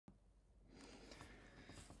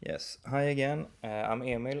Yes, hi again. I'm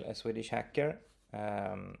Emil, a Swedish hacker.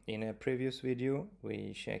 In a previous video,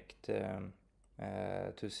 we checked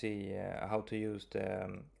to see how to use the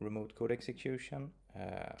remote code execution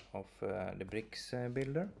of the Bricks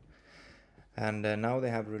builder. And now they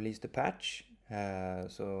have released a patch.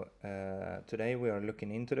 So today we are looking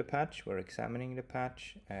into the patch, we're examining the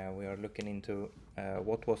patch, we are looking into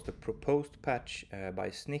what was the proposed patch by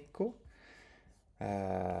Snicko.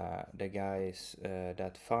 The guys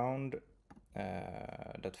that found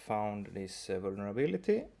this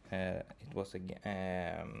vulnerability. It was a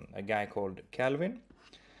guy called Calvin.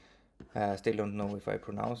 Still don't know if I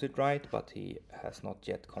pronounce it right, but he has not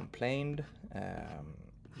yet complained.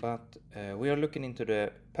 But we are looking into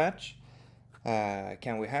the patch.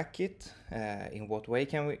 Can we hack it? In what way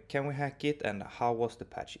can we hack it? And how was the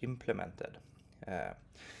patch implemented?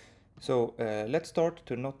 So let's start.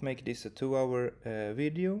 To not make this a 2-hour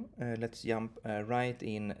video, let's jump right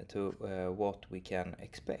into what we can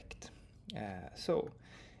expect. So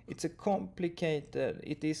it is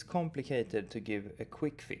complicated to give a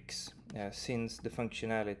quick fix since the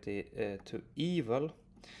functionality to evil,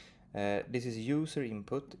 this is user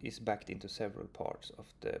input, is backed into several parts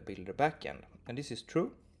of the builder backend. And this is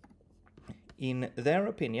true. In their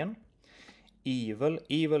opinion, evil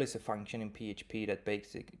is a function in PHP that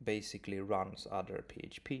basically runs other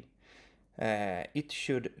PHP. It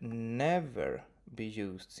should never be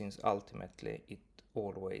used since ultimately it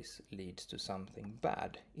always leads to something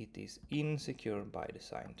bad. It is insecure by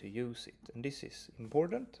design to use it, and this is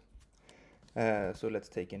important. So let's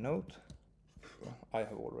take a note. I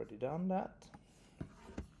have already done that.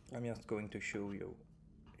 I'm just going to show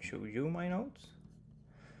you my notes.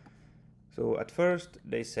 So at first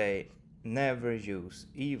they say never use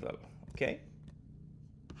evil. Okay,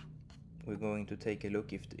 we're going to take a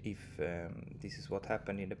look if this is what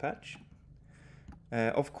happened in the patch.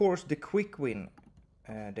 Of course, the quick win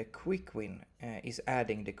is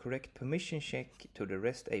adding the correct permission check to the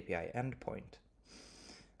REST API endpoint.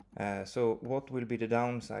 So what will be the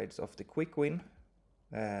downsides of the quick win?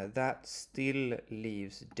 That still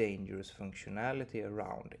leaves dangerous functionality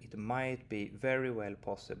around. It might be very well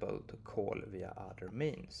possible to call via other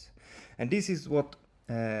means. And this is what,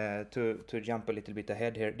 to jump a little bit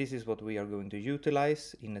ahead here, this is what we are going to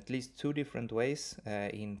utilize in at least 2 different ways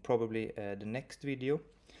in probably the next video.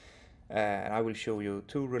 And I will show you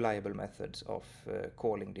 2 reliable methods of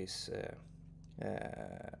calling this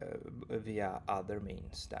via other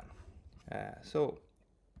means then. So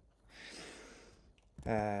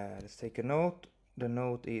let's take a note. The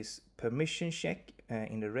note is permission check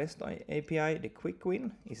in the REST API, the quick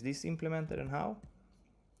win. Is this implemented and how?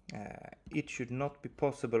 It should not be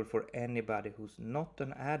possible for anybody who's not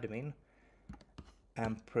an admin,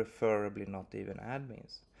 and preferably not even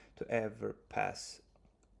admins, to ever pass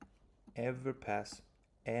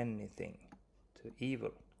anything to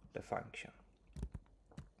evil, the function.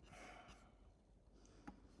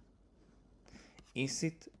 Is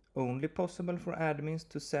it only possible for admins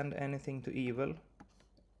to send anything to evil?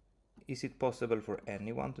 Is it possible for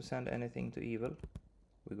anyone to send anything to evil?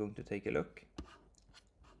 We're going to take a look.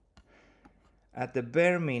 At the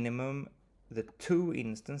bare minimum, the 2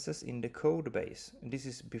 instances in the code base, this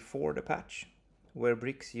is before the patch, where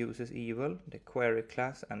Bricks uses evil, the query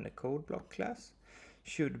class and the code block class,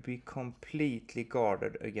 should be completely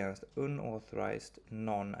guarded against unauthorized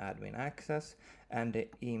non-admin access, and the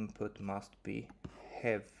input must be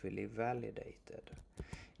heavily validated.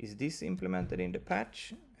 Is this implemented in the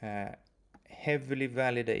patch? Heavily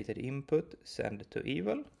validated input send to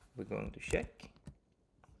evil. We're going to check.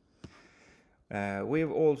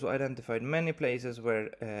 We've also identified many places where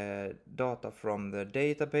data from the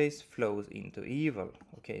database flows into evil.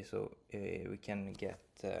 Okay, so we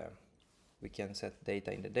can set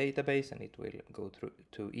data in the database and it will go through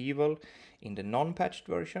to evil in the non-patched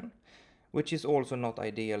version, which is also not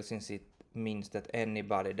ideal since it means that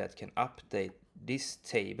anybody that can update this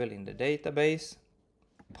table in the database,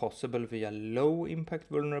 possible via low impact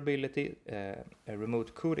vulnerability, a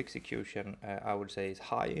remote code execution, I would say is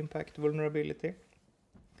high impact vulnerability.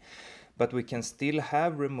 But we can still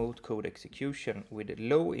have remote code execution with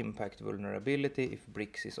low impact vulnerability if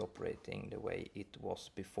Bricks is operating the way it was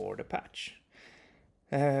before the patch.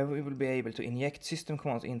 We will be able to inject system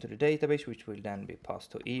commands into the database, which will then be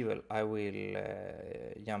passed to evil. I will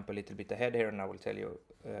jump a little bit ahead here and I will tell you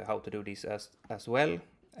how to do this as well.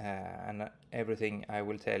 And everything I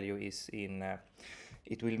will tell you is in,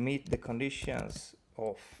 it will meet the conditions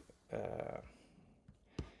of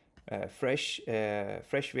fresh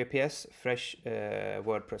VPS, fresh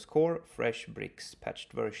WordPress core, fresh Bricks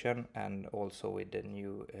patched version, and also with the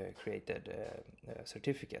new created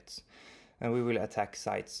certificates. And we will attack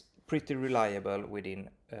sites pretty reliable within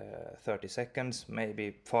 30 seconds,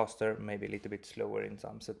 maybe faster, maybe a little bit slower in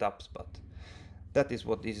some setups, but that is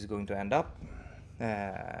what this is going to end up.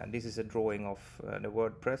 This is a drawing of the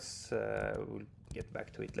WordPress. We'll get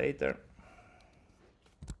back to it later.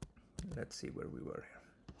 Let's see where we were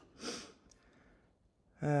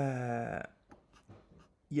here.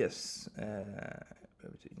 Yes,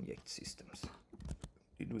 to inject systems.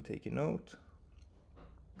 Did we take a note?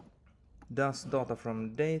 Does data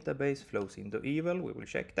from database flows into evil? We will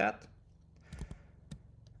check that.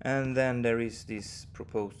 And then there is this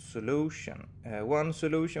proposed solution. One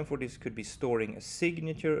solution for this could be storing a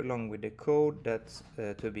signature along with the code that's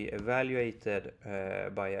to be evaluated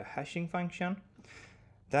by a hashing function.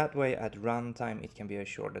 That way at runtime it can be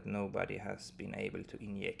assured that nobody has been able to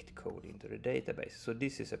inject code into the database. So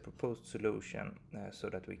this is a proposed solution so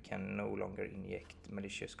that we can no longer inject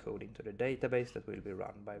malicious code into the database that will be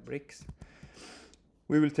run by Bricks.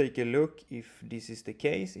 We will take a look if this is the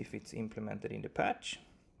case, if it's implemented in the patch.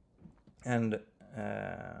 And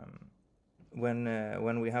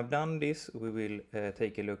when we have done this, we will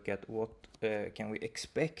take a look at what can we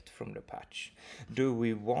expect from the patch. Do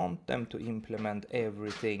we want them to implement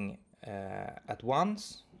everything at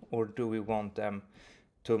once, or do we want them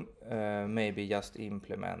to maybe just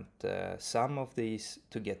implement some of these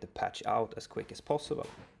to get the patch out as quick as possible?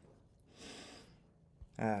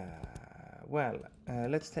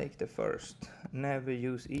 Let's take the first. Never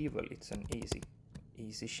use evil. It's an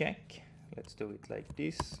easy check. Let's do it like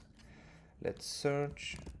this. Let's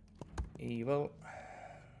search evil.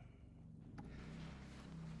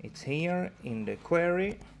 It's here in the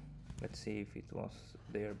query. Let's see if it was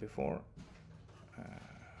there before.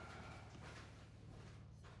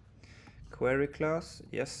 Query class,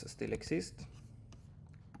 yes, still exists.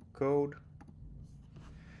 Code,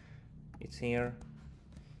 it's here.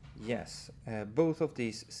 Yes, both of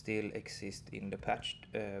these still exist in the patched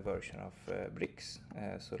version of Bricks.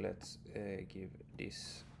 So let's give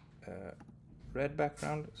this red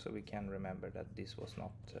background so we can remember that this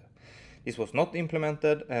was not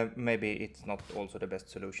implemented. Maybe it's not also the best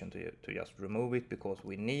solution to just remove it because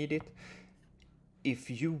we need it.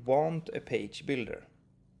 If you want a page builder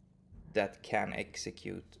that can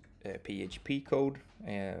execute PHP code,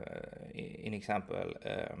 in example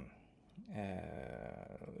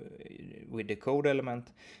with the code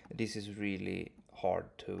element, this is really hard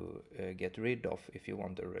to get rid of if you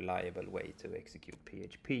want a reliable way to execute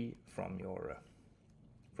PHP from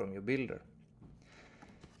your builder.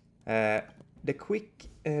 The quick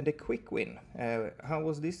win. How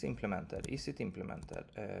was this implemented? Is it implemented?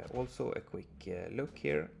 Also a quick look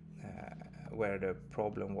here where the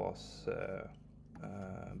problem was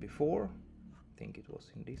before. I think it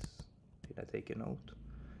was in this. Did I take a note?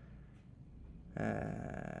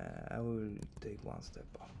 I will take one step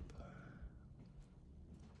up.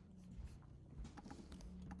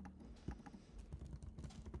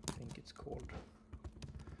 I think it's called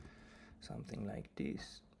something like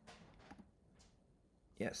this.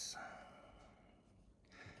 Yes.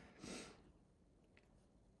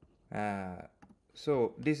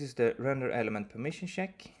 So this is the render element permission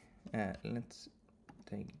check. Let's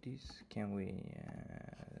take this. Can we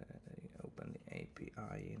open the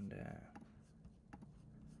API in the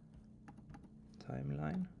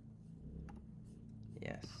timeline?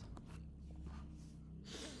 Yes.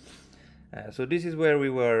 So this is where we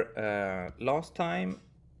were last time.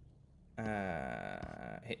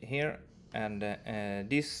 Here. And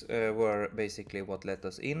these were basically what let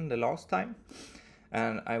us in the last time,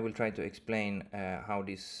 and I will try to explain how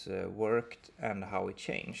this worked and how it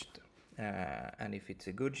changed, and if it's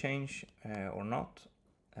a good change or not.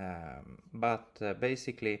 But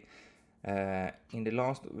basically in the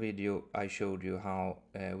last video I showed you how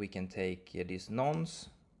we can take these nonce,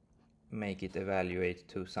 make it evaluate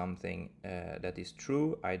to something that is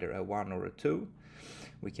true, either a 1 or a 2.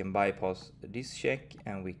 We can bypass this check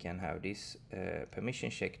and we can have this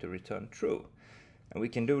permission check to return true. And we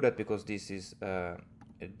can do that because this is a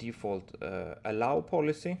default allow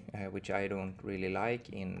policy, which I don't really like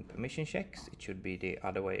in permission checks. It should be the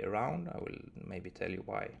other way around. I will maybe tell you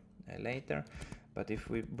why later. But if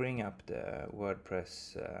we bring up the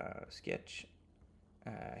WordPress sketch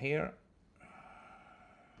here,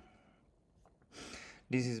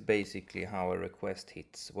 this is basically how a request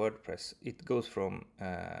hits WordPress. It goes from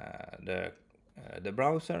the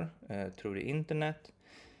browser through the internet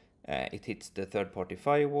it hits the third-party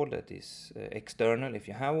firewall that is external if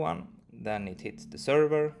you have one. Then it hits the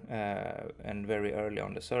server, and very early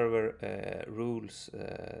on the server rules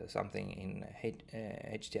something in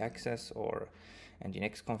htaccess or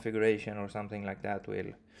nginx configuration or something like that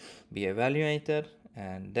will be evaluated,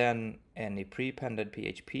 and then any prepended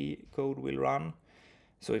PHP code will run.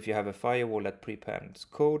 So if you have a firewall that prepends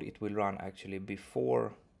code, it will run actually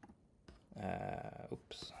before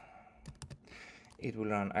it will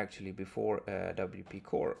run actually before WP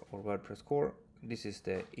core or WordPress core. This is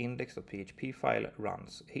the index.php file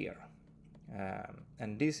runs here.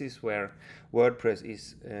 And this is where WordPress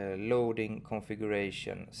is loading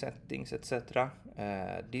configuration settings, etc.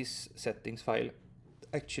 This settings file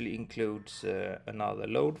actually includes another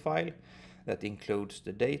load file that includes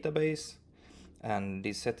the database, and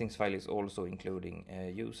this settings file is also including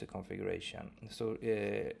user configuration. So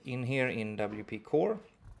in here in WP core,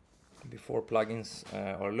 before plugins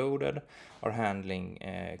are loaded, are handling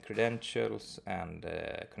credentials and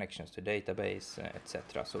connections to database,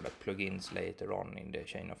 etc. so that plugins later on in the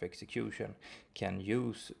chain of execution can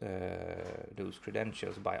use those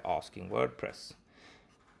credentials by asking WordPress,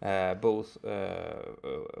 both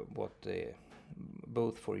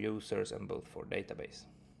for users and both for database.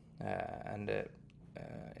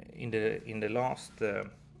 In the last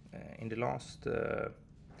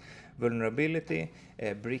vulnerability,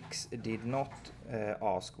 Bricks did not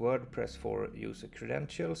ask WordPress for user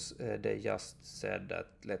credentials. They just said that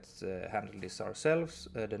let's handle this ourselves.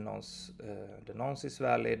 The nonce is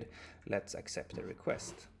valid. Let's accept the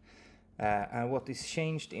request. And what is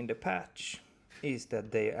changed in the patch is that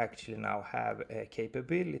they actually now have a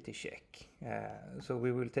capability check. So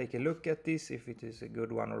we will take a look at this, if it is a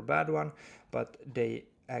good one or bad one, but they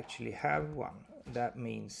actually have one. That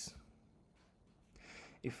means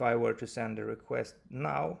if I were to send a request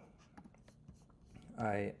now,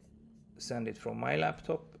 I send it from my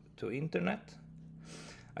laptop to internet.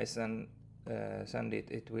 I send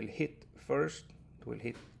it, it will hit first, it will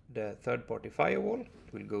hit the third-party firewall,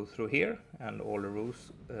 it will go through here, and all the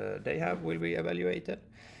rules they have will be evaluated.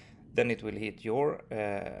 Then it will hit your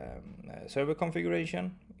server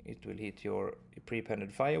configuration, it will hit your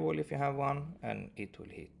prepended firewall if you have one, and it will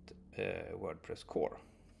hit WordPress core.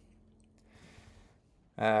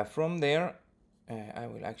 From there, I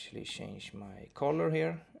will actually change my color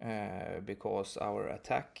here because our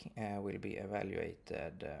attack will be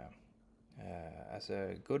evaluated as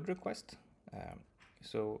a good request.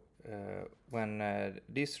 So when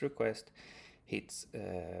this request hits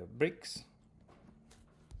Bricks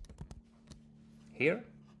here,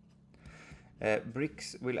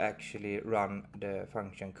 Bricks will actually run the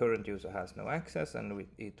function current user has no access, and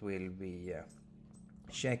it will be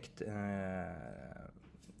checked.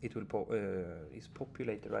 It will is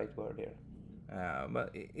populate the right word here, but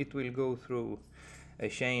it will go through a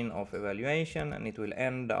chain of evaluation, and it will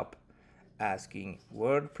end up asking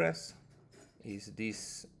WordPress, is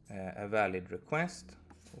this a valid request?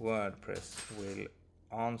 WordPress will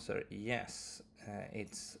answer yes,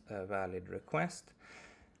 it's a valid request.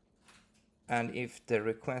 And if the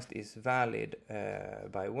request is valid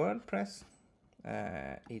by WordPress,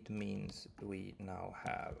 it means we now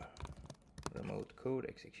have remote code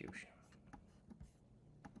execution.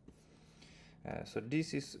 So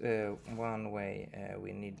this is one way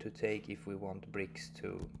we need to take if we want Bricks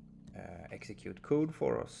to execute code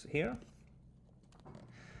for us here.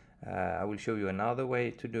 I will show you another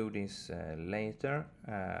way to do this later,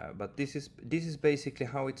 but this is basically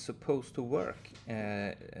how it's supposed to work.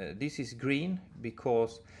 This is green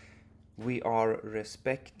because we are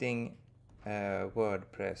respecting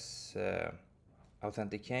WordPress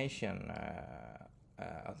authentication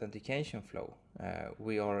flow.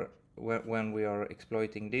 When we are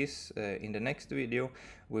exploiting this in the next video,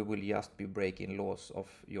 we will just be breaking laws of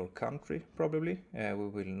your country probably. We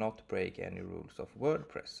will not break any rules of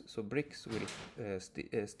WordPress. So Bricks will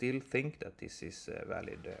still think that this is a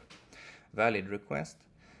valid request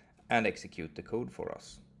and execute the code for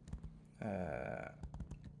us.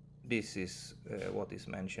 This is what is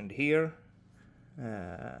mentioned here.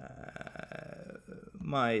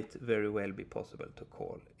 Might very well be possible to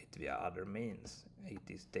call it via other means. It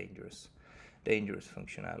is dangerous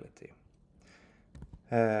functionality.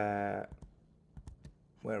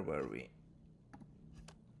 Where were we?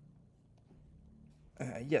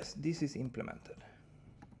 Yes, this is implemented.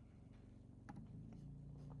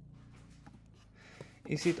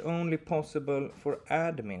 Is it only possible for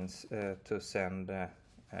admins to send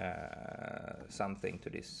something to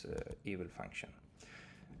this evil function?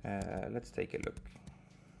 Let's take a look.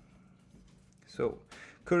 So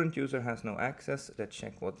current user has no access. Let's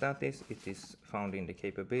check what that is. It is found in the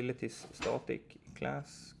capabilities static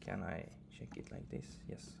class. Can I check it like this?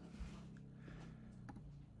 Yes.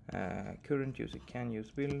 Current user can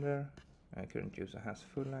use builder. Current user has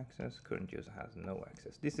full access. Current user has no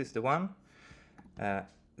access. This is the one.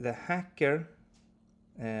 The hacker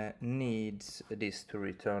needs this to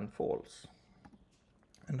return false.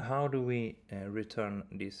 And how do we return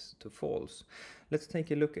this to false? Let's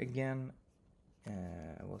take a look again.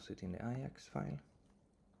 Was it in the Ajax file?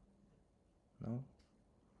 No.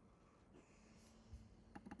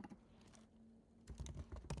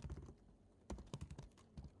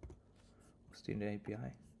 Was it in the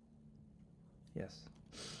API? Yes.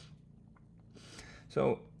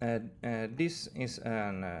 So this is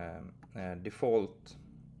an default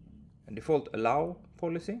allow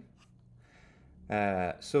policy.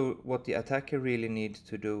 So what the attacker really needs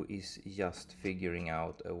to do is just figuring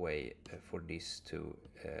out a way for this to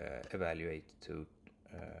evaluate to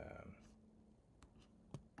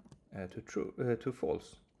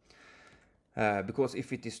false. Because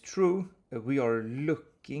if it is true, we are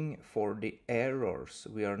looking for the errors.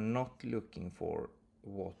 We are not looking for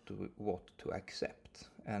what to accept.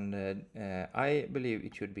 And I believe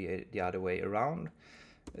it should be the other way around.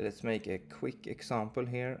 Let's make a quick example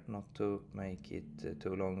here, not to make it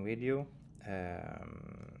too long video.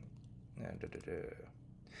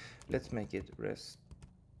 Let's make it restaurant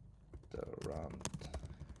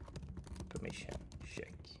permission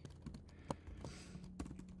check.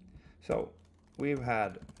 So we've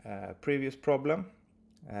had a previous problem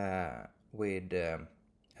with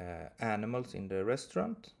animals in the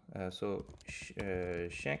restaurant. So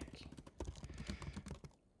check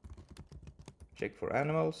for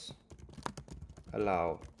animals,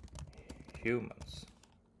 allow humans.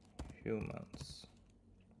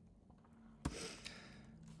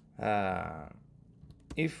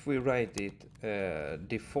 If we write it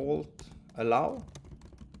default allow,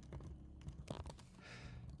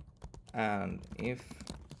 and if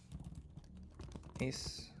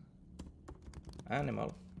is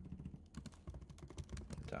animal,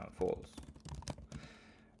 return false,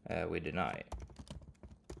 we deny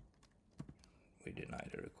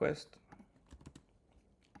the request.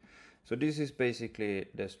 So this is basically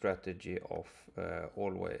the strategy of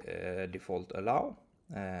always default allow,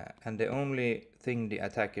 and the only thing the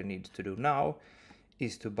attacker needs to do now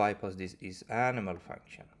is to bypass this is animal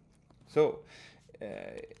function. So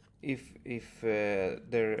if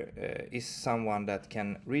there is someone that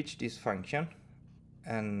can reach this function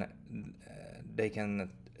and they can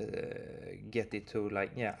get it to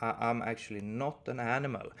like, yeah, I'm actually not an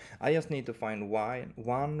animal. I just need to find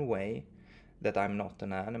one way that I'm not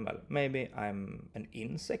an animal. Maybe I'm an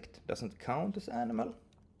insect, doesn't count as animal.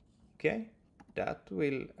 Okay, that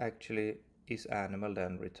will actually is animal,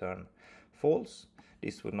 then return false.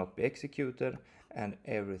 This will not be executed, and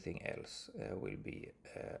everything else will be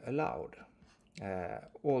allowed.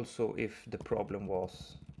 Also, if the problem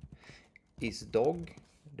is dog,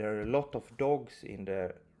 there are a lot of dogs in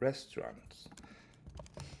the restaurants.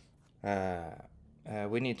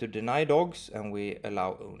 We need to deny dogs and we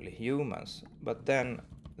allow only humans. But then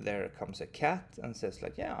there comes a cat and says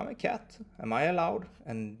like, yeah, I'm a cat. Am I allowed?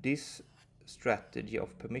 And this strategy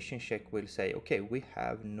of permission check will say, okay, we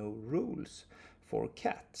have no rules for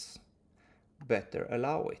cats. Better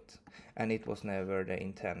allow it. And it was never the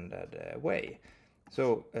intended way.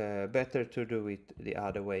 So better to do it the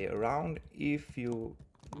other way around. If you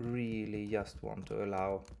really just want to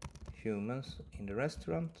allow humans in the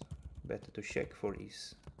restaurant, better to check for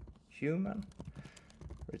is human,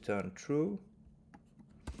 return true,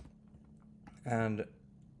 and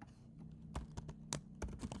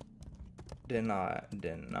deny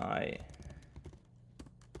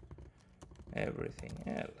everything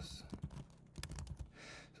else.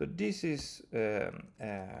 So this is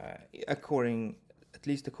at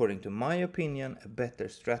least according to my opinion, a better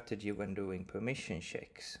strategy when doing permission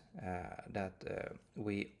checks. That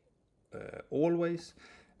we always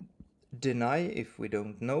deny if we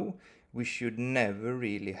don't know. We should never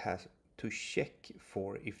really have to check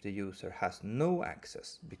for if the user has no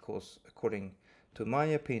access, because according to my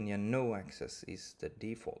opinion, no access is the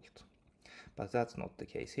default. But that's not the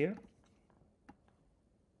case here.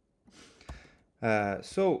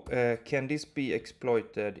 Can this be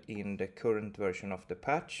exploited in the current version of the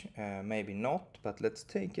patch? Maybe not, but let's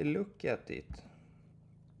take a look at it.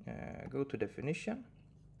 Go to definition.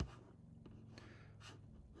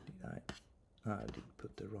 I did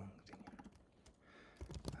put the wrong thing.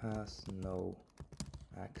 Has no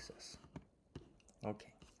access.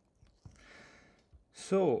 Okay.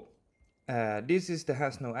 So this is the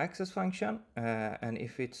has no access function, and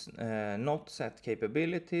if it's not set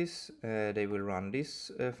capabilities, they will run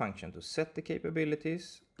this function to set the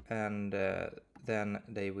capabilities, and then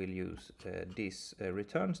they will use this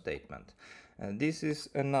return statement. And this is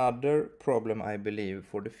another problem, I believe,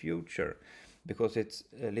 for the future, because it's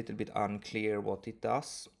a little bit unclear what it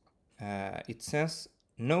does. It says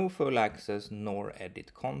no full access nor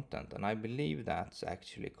edit content, and I believe that's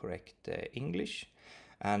actually correct English.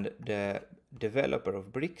 And the developer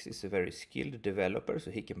of Bricks is a very skilled developer,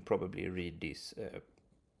 so he can probably read this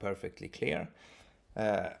perfectly clear.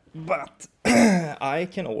 But I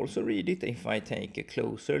can also read it if I take a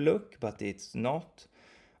closer look, but it's not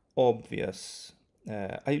obvious.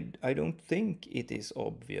 I don't think it is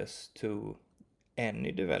obvious to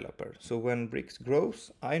any developer. So when Bricks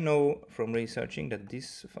grows, I know from researching that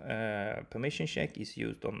this permission check is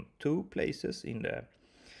used on 2 places in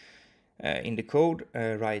the code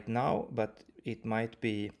right now, but it might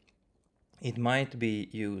be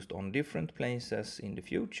used on different places in the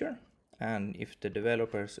future. And if the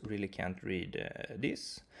developers really can't read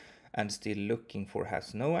this and still looking for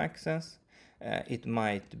has no access, it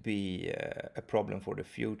might be a problem for the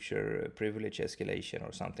future privilege escalation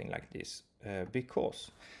or something like this,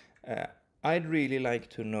 because I'd really like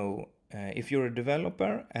to know if you're a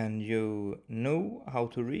developer and you know how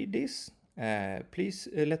to read this. Please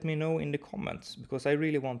let me know in the comments, because I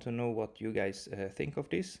really want to know what you guys think of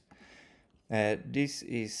this. This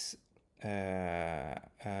is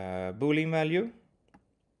Boolean value.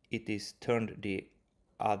 It is turned the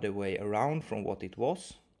other way around from what it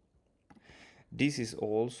was. This is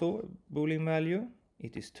also Boolean value.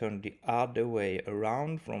 It is turned the other way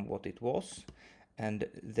around from what it was, and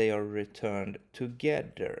they are returned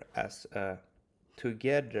together as a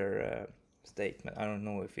together statement. I don't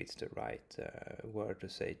know if it's the right word to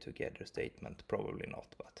say together statement, probably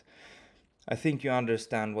not, but I think you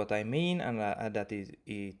understand what I mean, and that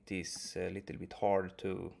it is a little bit hard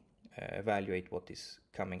to evaluate what is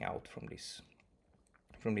coming out from this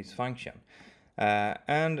function.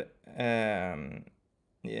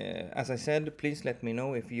 Yeah, as I said, please let me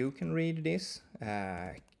know if you can read this.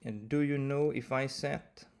 And do you know if I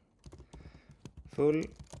set full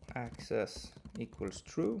access equals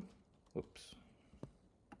true? Oops.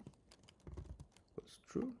 Equals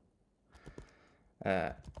true.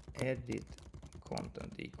 Edit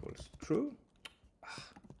content equals true.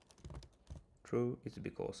 True is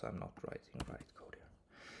because I'm not writing right code here.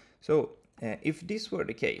 So if this were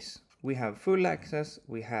the case, we have full access,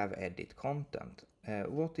 we have edit content.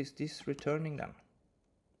 What is this returning then?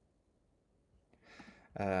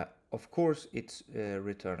 Of course it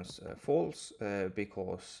returns false,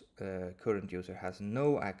 because current user has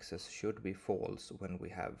no access should be false when we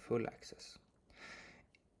have full access.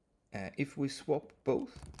 If we swap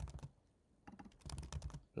both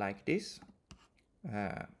like this,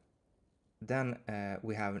 then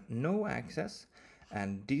we have no access,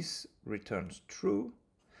 and this returns true,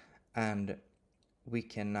 and we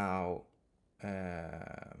can now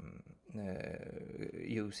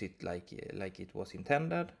use it like it was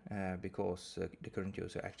intended, because the current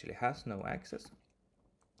user actually has no access.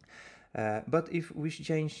 But if we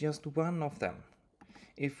change just one of them,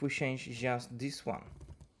 if we change just this one,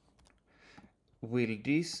 will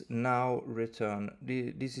this now return?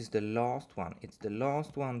 This is the last one. It's the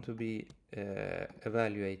last one to be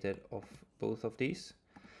evaluated of both of these.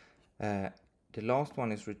 The last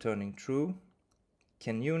one is returning true.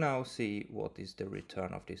 Can you now see what is the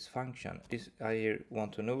return of this function? I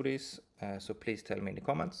want to know this, so please tell me in the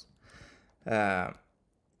comments.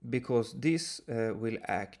 Because this will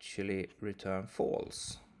actually return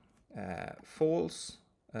false. False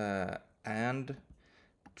and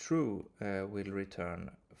true will return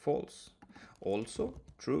false. Also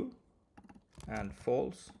true and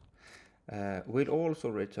false will also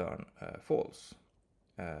return false.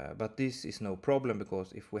 But this is no problem,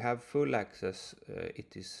 because if we have full access,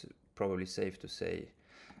 it is probably safe to say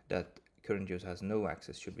that current user has no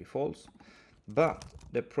access should be false. But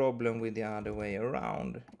the problem with the other way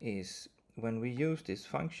around is when we use this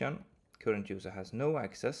function, current user has no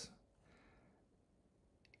access,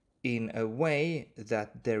 in a way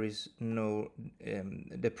that there is no...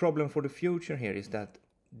 the problem for the future here is that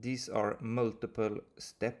these are multiple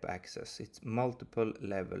step access. It's multiple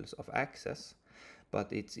levels of access.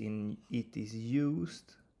 But it is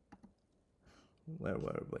used, where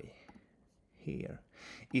were we? Here.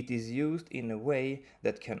 It is used in a way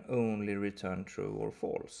that can only return true or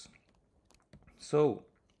false. So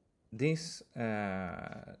this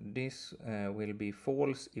will be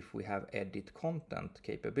false if we have edit content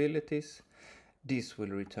capabilities. This will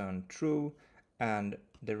return true, and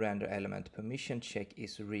the render element permission check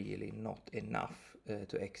is really not enough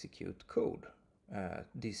to execute code.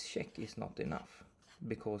 This check is not enough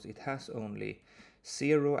because it has only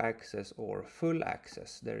 0 access or full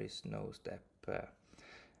access. There is no step.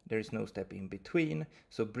 There is no step in between.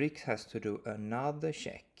 So Bricks has to do another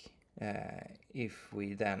check if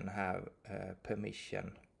we then have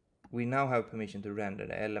permission. We now have permission to render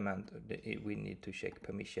the element. We need to check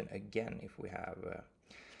permission again if we have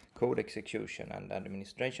code execution and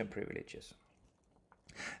administration privileges.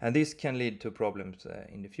 And this can lead to problems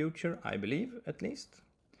in the future, I believe, at least.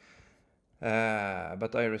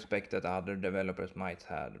 But I respect that other developers might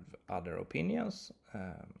have other opinions.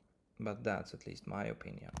 But that's at least my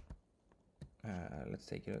opinion. Let's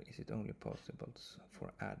take a look. Is it only possible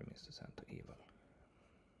for admins to send to evil?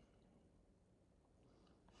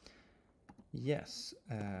 Yes,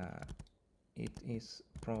 it is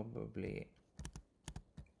probably.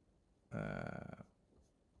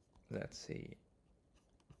 Let's see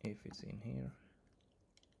if it's in here.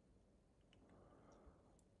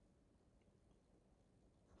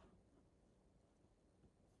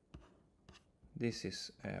 This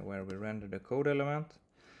is where we render the code element.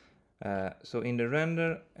 So in the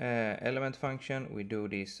render element function, we do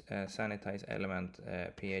this sanitize element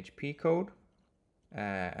PHP code.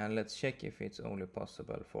 And let's check if it's only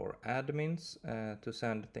possible for admins to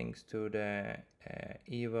send things to the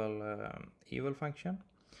evil function.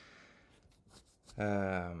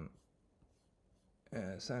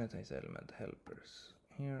 Sanitize element helpers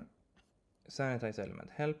here. Sanitize element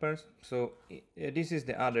helpers. So this is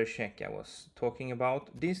the other check I was talking about.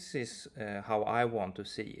 This is how I want to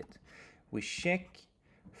see it. We check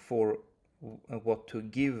for what to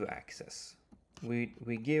give access.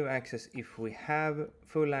 We give access if we have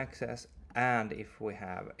full access and if we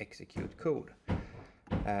have execute code.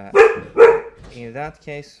 In that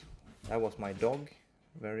case, that was my dog,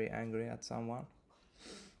 very angry at someone.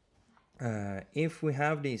 If we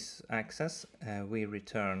have this access, we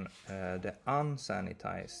return the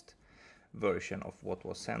unsanitized version of what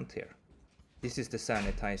was sent here. This is the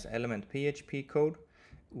sanitize element PHP code.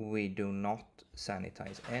 We do not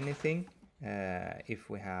sanitize anything if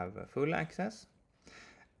we have full access.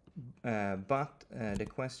 But the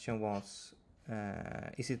question was,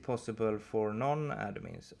 is it possible for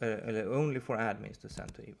non-admins, only for admins to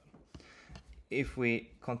send to evil? If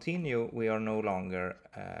we continue, we are no longer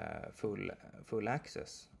full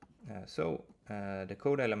access. So the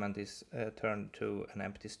code element is turned to an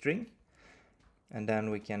empty string, and then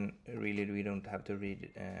we don't have to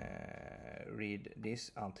read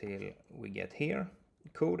this until we get here.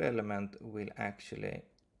 Code element will actually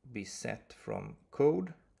be set from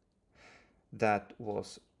code that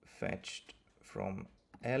was fetched from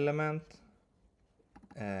element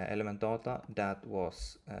data that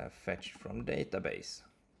was fetched from database.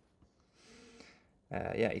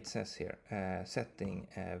 Yeah, it says here setting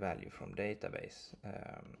value from database,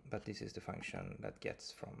 but this is the function that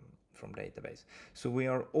gets from database. So we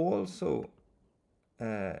are also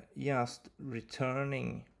just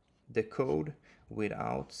returning the code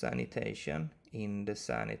without sanitation in the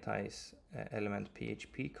sanitize element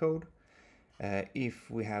PHP code.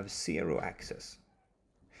 If we have 0 access,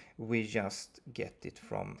 we just get it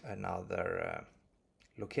from another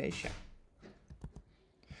location.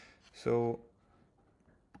 So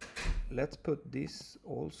let's put this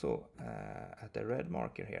also at the red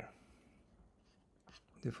marker here.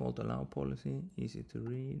 Default allow policy, easy to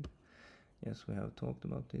read. Yes, we have talked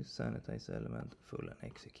about this. Sanitize element, full and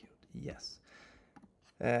execute. Yes.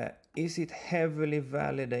 Is it heavily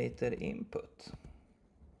validated input?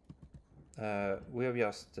 We have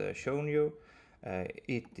just shown you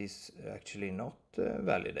it is actually not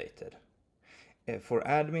validated. For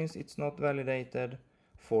admins it's not validated.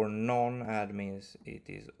 For non-admins it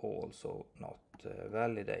is also not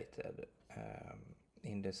validated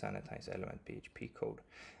in the sanitize element PHP code.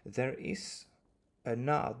 There is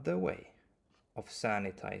another way of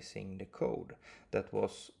sanitizing the code that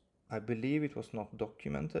was, I believe it was not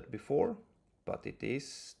documented before, but it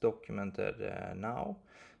is documented now.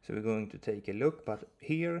 So we're going to take a look, but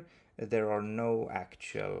here there are no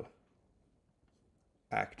actual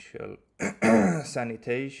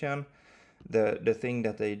sanitation. The thing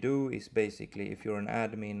that they do is basically, if you're an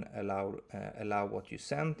admin, allow what you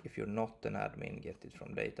sent. If you're not an admin, get it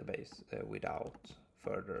from database without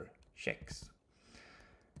further checks.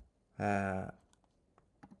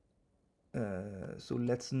 So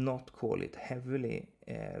let's not call it heavily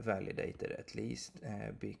validated, at least,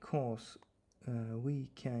 because we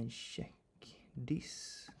can check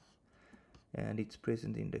this, and it's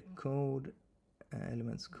present in the code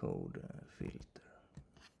elements code filter.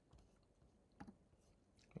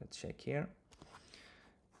 let's check here.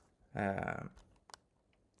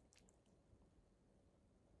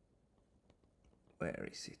 Where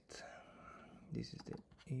is it? This is the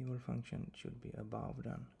evil function, it should be above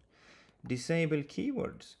then. Disable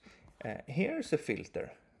keywords. Here's a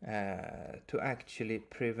filter to actually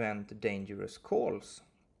prevent dangerous calls.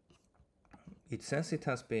 It says it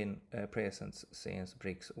has been present since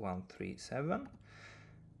Brix 137.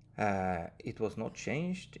 It was not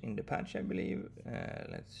changed in the patch, I believe.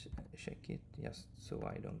 Let's check it just so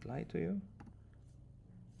I don't lie to you.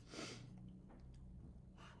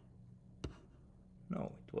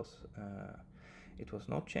 No, it was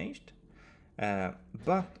not changed.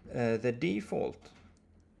 But the default,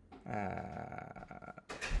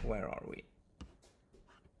 where are we?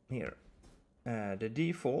 Here. The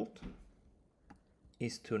default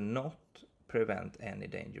is to not prevent any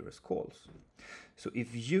dangerous calls. So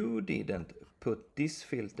if you didn't put this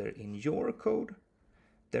filter in your code,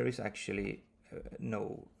 there is actually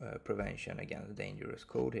no prevention against dangerous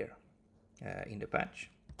code here in the patch.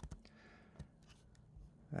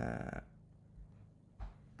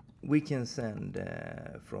 We can send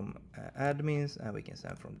from admins and we can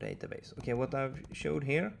send from database. Okay, what I've showed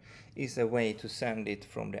here is a way to send it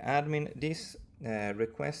from the admin. This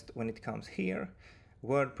request, when it comes here,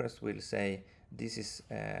 WordPress will say this is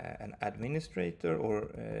an administrator, or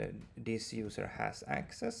this user has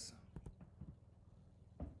access.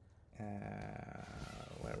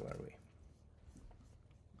 Where were we?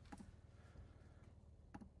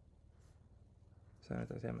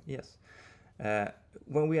 Yes.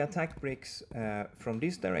 When we attack Brix from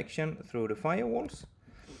this direction through the firewalls,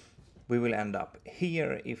 we will end up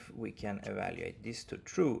here if we can evaluate this to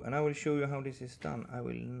true. And I will show you how this is done. I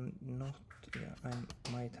will not, I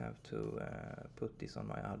might have to put this on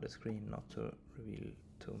my other screen not to reveal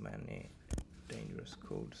too many dangerous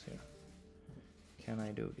codes here. Can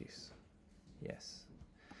I do this? Yes.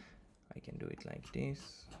 I can do it like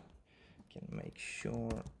this. Can make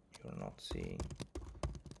sure you're not seeing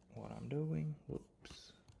what I'm doing.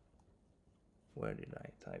 Whoops. Where did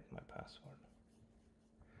I type my password?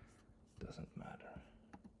 Doesn't matter.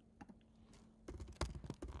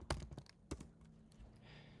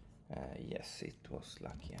 Yes, it was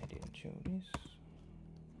lucky I didn't show this.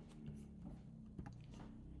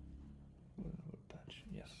 Patch,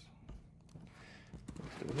 yes.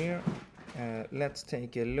 Let's do here. Let's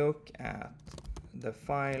take a look at the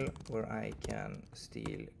file where I can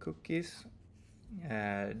steal cookies.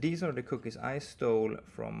 These are the cookies I stole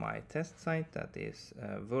from my test site, that is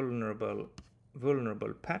vulnerable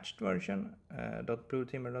patched version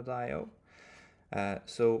 .blueteamer.io.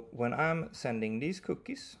 So when I'm sending these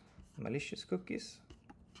cookies, malicious cookies,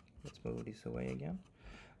 let's move this away again.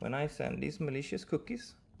 When I send these malicious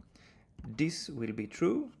cookies, this will be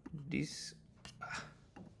true. This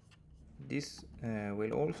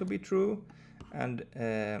will also be true, and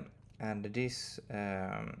this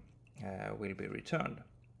will be returned.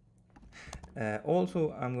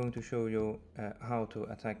 Also, I'm going to show you how to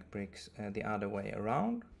attack Brix the other way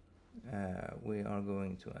around. We are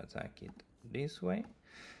going to attack it this way.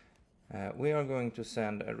 We are going to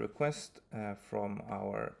send a request from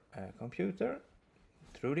our computer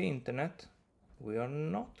through the internet. We are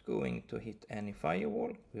not going to hit any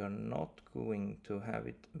firewall. We are not going to have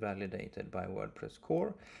it validated by WordPress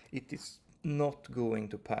core. It is not going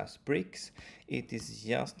to pass Brix. It is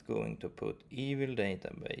just going to put evil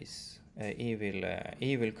database,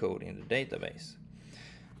 evil code in the database.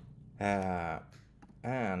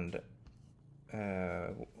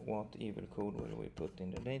 What evil code will we put in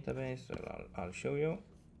the database? Well, I'll show you.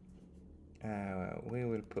 We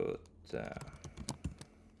will put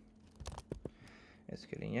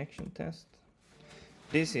SQL injection test.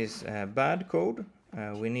 This is bad code.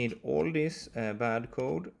 We need all this bad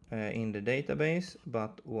code in the database,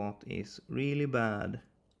 but what is really bad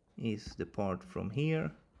is the part from here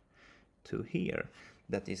to here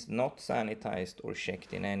that is not sanitized or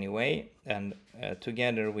checked in any way, and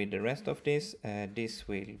together with the rest of this, this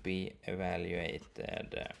will be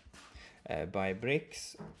evaluated by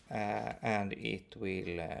Brix and it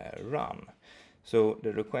will run. So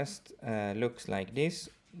the request looks like this.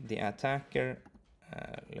 The attacker,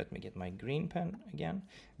 let me get my green pen again.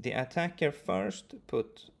 The attacker first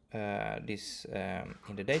put this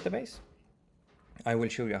in the database. I will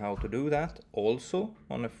show you how to do that also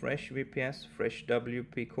on a fresh VPS, fresh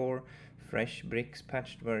WP core, fresh Brix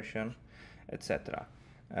patched version, etc.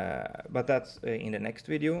 But that's in the next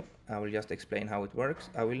video. I will just explain how it works.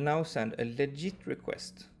 I will now send a legit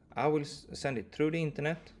request. I will send it through the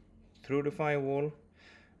internet, through the firewall,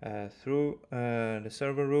 through the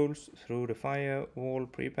server rules, through the firewall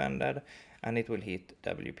prepended. and it will hit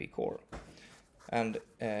WP core. And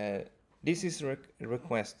this is a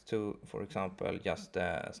request to, for example, just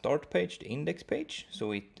the start page, the index page.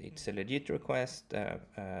 So it's a legit request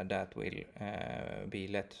that will be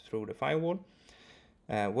let through the firewall.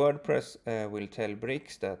 WordPress will tell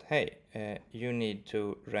Bricks that, hey, you need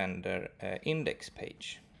to render index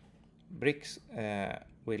page. Bricks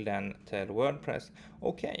will then tell WordPress,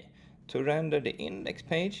 okay, to render the index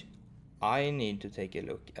page, I need to take a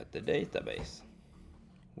look at the database.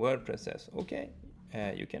 WordPress says, okay,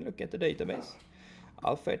 you can look at the database.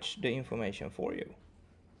 I'll fetch the information for you.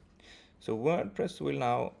 So WordPress will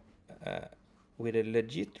now, with a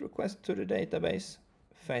legit request to the database,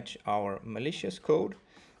 fetch our malicious code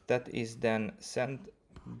that is then sent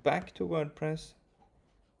back to WordPress,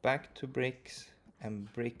 back to Bricks,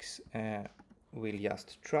 and Bricks will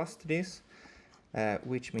just trust this,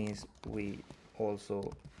 which means we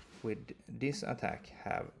also, with this attack,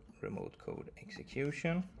 have remote code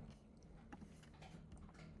execution.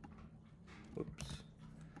 Oops.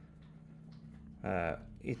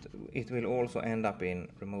 It will also end up in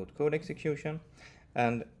remote code execution,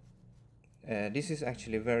 and this is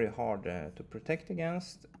actually very hard to protect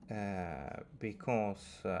against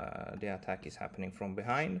because the attack is happening from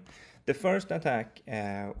behind. The first attack,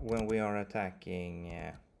 when we are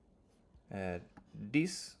attacking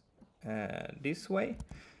this way,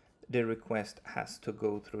 the request has to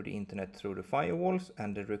go through the internet through the firewalls,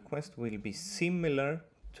 and the request will be similar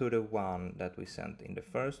to the one that we sent in the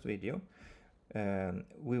first video.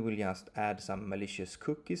 We will just add some malicious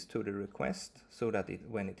cookies to the request so that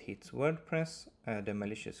when it hits WordPress, the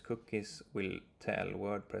malicious cookies will tell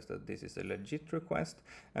WordPress that this is a legit request,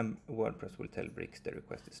 and WordPress will tell Bricks the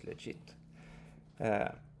request is legit.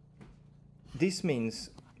 This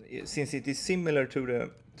means, since it is similar to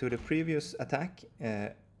the previous attack,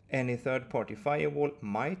 any third-party firewall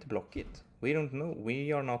might block it. We don't know.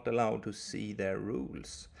 We are not allowed to see their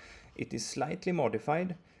rules. It is slightly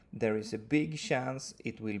modified. There is a big chance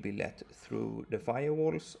it will be let through the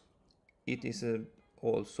firewalls. It is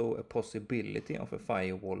also a possibility of a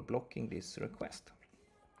firewall blocking this request.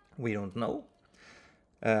 We don't know.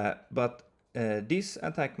 But this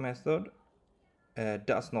attack method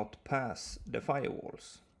does not pass the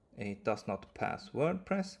firewalls. It does not pass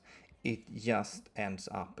WordPress. It just ends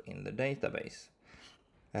up in the database.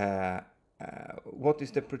 What is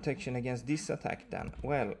the protection against this attack then?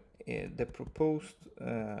 Well, the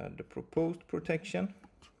proposed protection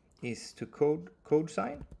is to code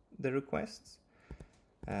sign the requests.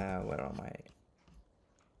 Where are my?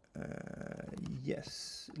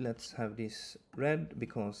 Yes, let's have this red,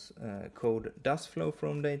 because code does flow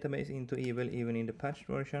from database into evil even in the patched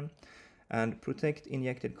version. And protect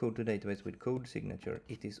injected code to database with code signature.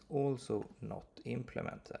 It is also not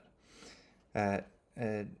implemented.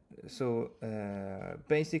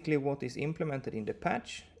 Basically what is implemented in the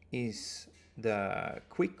patch is the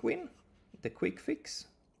quick win, the quick fix,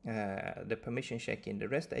 the permission check in the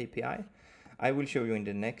REST API. I will show you in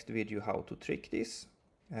the next video how to trick this.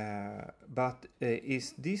 But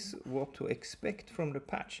is this what to expect from the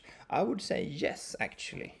patch? I would say yes,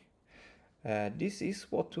 actually. This is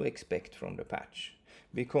what to expect from the patch,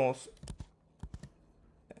 because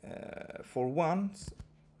for once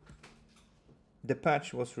the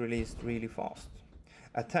patch was released really fast.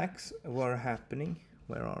 Attacks were happening.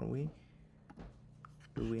 Where are we?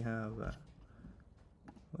 Do we have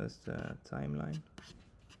where's the timeline?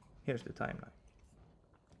 Here's the timeline.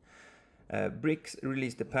 Bricks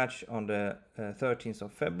released the patch on the 13th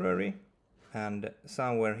of February. And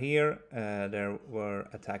somewhere here there were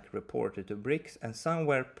attacks reported to Bricks, and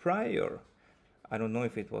somewhere prior, I don't know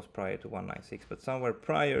if it was prior to 196, but somewhere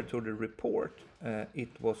prior to the report,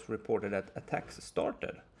 it was reported that attacks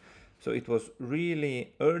started. So it was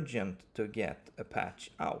really urgent to get a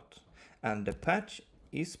patch out, and the patch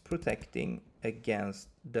is protecting against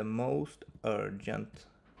the most urgent.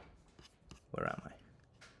 Where am I?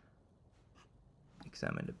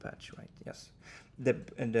 Examine the patch, right? Yes.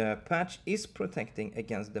 The patch is protecting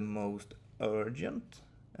against the most urgent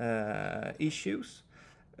issues,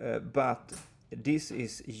 but this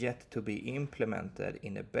is yet to be implemented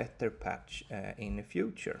in a better patch in the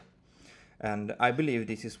future. And I believe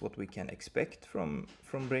this is what we can expect from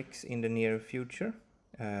Bricks in the near future.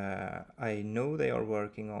 I know they are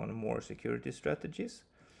working on more security strategies.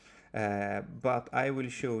 But I will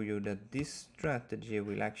show you that this strategy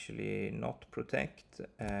will actually not protect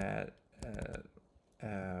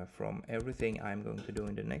from everything I'm going to do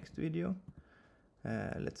in the next video.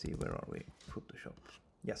 Let's see, where are we? Photoshop.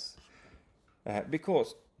 Yes.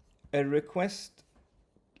 Because a request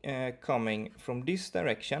coming from this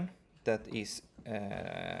direction that is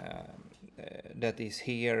that is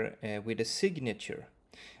here with a signature.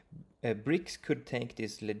 Bricks could take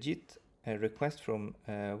this legit request from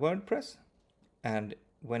WordPress, and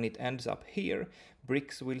when it ends up here,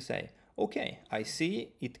 Bricks will say, okay, I see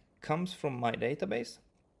it comes from my database,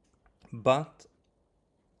 but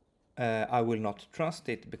I will not trust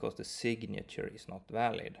it because the signature is not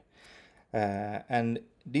valid. And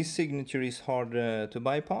this signature is hard to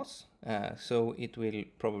bypass, so it will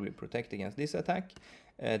probably protect against this attack.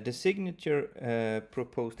 The signature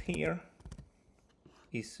proposed here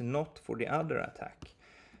is not for the other attack.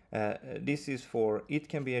 This is for, it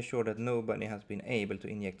can be assured that nobody has been able to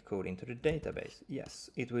inject code into the database. Yes,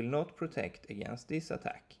 it will not protect against this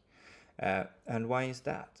attack. And why is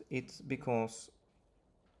that? It's because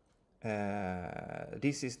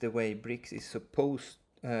this is the way Bricks is supposed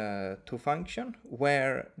to function.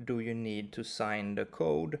 Where do you need to sign the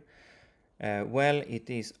code? Well, it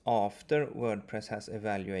is after WordPress has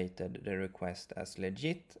evaluated the request as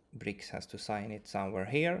legit. Bricks has to sign it somewhere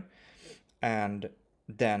here and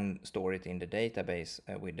then store it in the database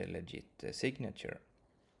with a legit signature.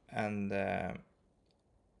 And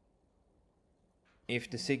if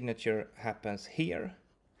the signature happens here,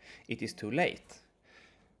 it is too late.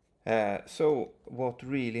 So what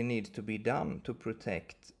really needs to be done to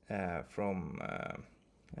protect from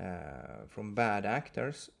bad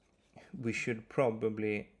actors, we should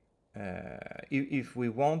probably, if we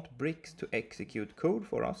want Bricks to execute code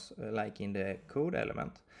for us, like in the code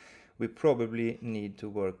element, we probably need to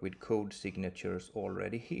work with code signatures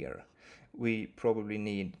already here. We probably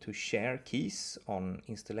need to share keys on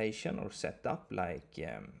installation or setup, like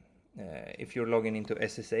if you're logging into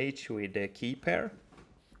SSH with a key pair,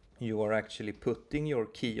 you are actually putting your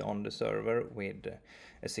key on the server with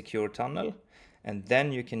a secure tunnel, and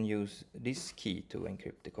then you can use this key to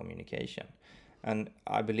encrypt the communication. And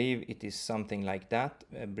I believe it is something like that.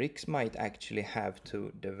 Bricks might actually have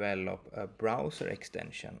to develop a browser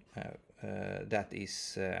extension that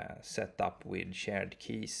is set up with shared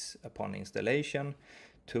keys upon installation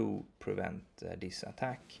to prevent this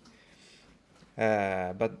attack.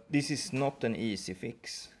 But this is not an easy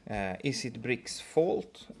fix. Is it Bricks'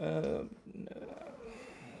 fault?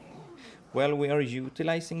 Well, we are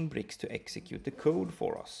utilizing Bricks to execute the code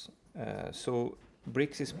for us. So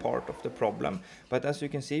Bricks is part of the problem. But as you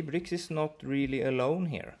can see, Bricks is not really alone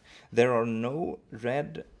here. There are no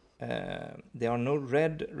red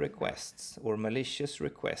requests or malicious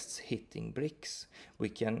requests hitting Bricks. We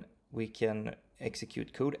can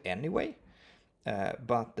execute code anyway.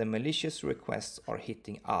 But the malicious requests are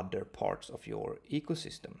hitting other parts of your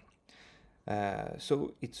ecosystem.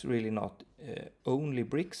 So it's really not only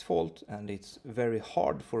Bricks' fault, and it's very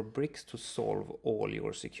hard for Bricks to solve all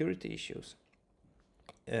your security issues.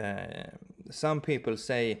 Some people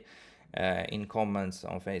say in comments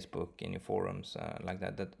on Facebook, in your forums like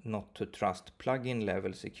that not to trust plugin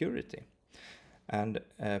level security. And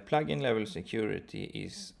plugin level security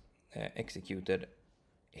is executed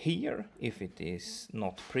here if it is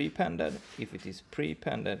not prepended. If it is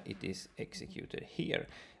prepended, it is executed here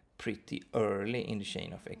pretty early in the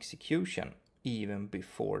chain of execution, even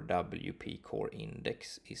before WP core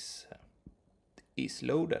index is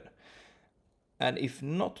loaded. And if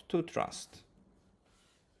not to trust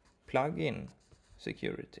plugin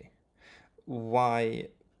security, why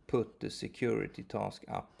put the security task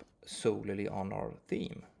up solely on our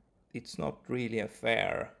theme? It's not really a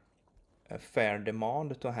fair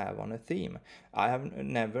demand to have on a theme. I have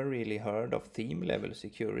never really heard of theme level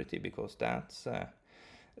security because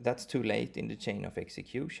that's too late in the chain of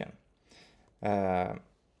execution.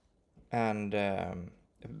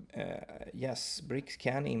 Yes, Bricks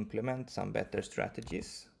can implement some better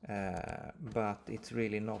strategies, but it's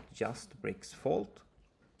really not just Bricks' fault.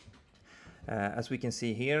 As we can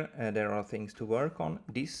see here, there are things to work on.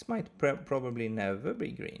 This might probably never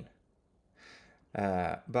be green.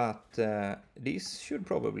 But this should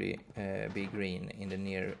probably be green in the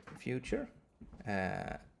near future.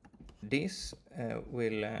 This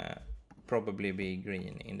will probably be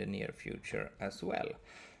green in the near future as well.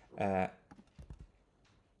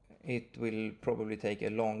 It will probably take a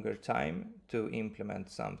longer time to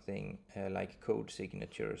implement something like code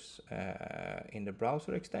signatures in the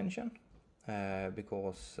browser extension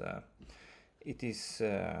because it is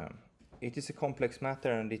a complex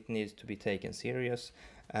matter and it needs to be taken serious.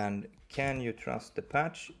 And can you trust the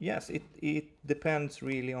patch? Yes, it depends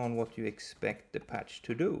really on what you expect the patch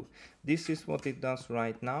to do. This is what it does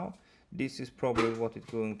right now. This is probably what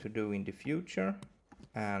it's going to do in the future.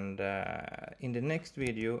 And in the next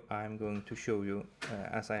video, I'm going to show you,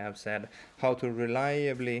 as I have said, how to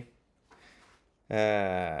reliably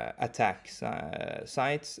attack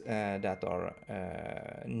sites that are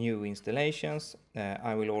new installations.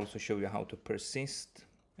 I will also show you how to persist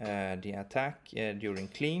the attack during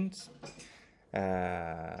cleans.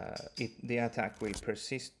 The attack will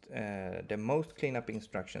persist the most cleanup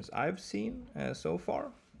instructions I've seen so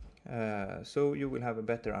far. So you will have a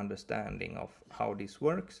better understanding of how this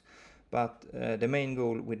works. But the main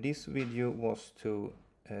goal with this video was to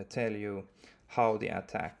tell you how the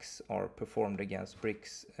attacks are performed against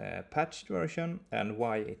Brick's patched version and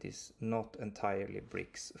why it is not entirely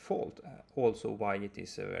Brick's fault. Also why it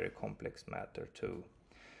is a very complex matter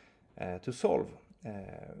to solve.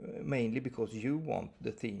 Mainly because you want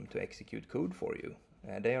the theme to execute code for you.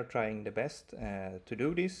 They are trying the best to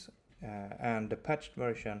do this, and the patched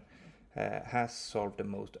version has solved the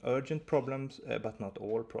most urgent problems, but not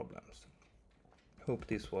all problems.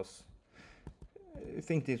 I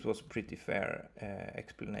think this was pretty fair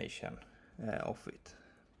explanation of it.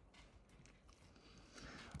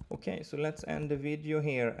 Okay, so let's end the video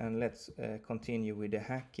here and let's continue with the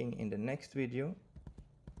hacking in the next video.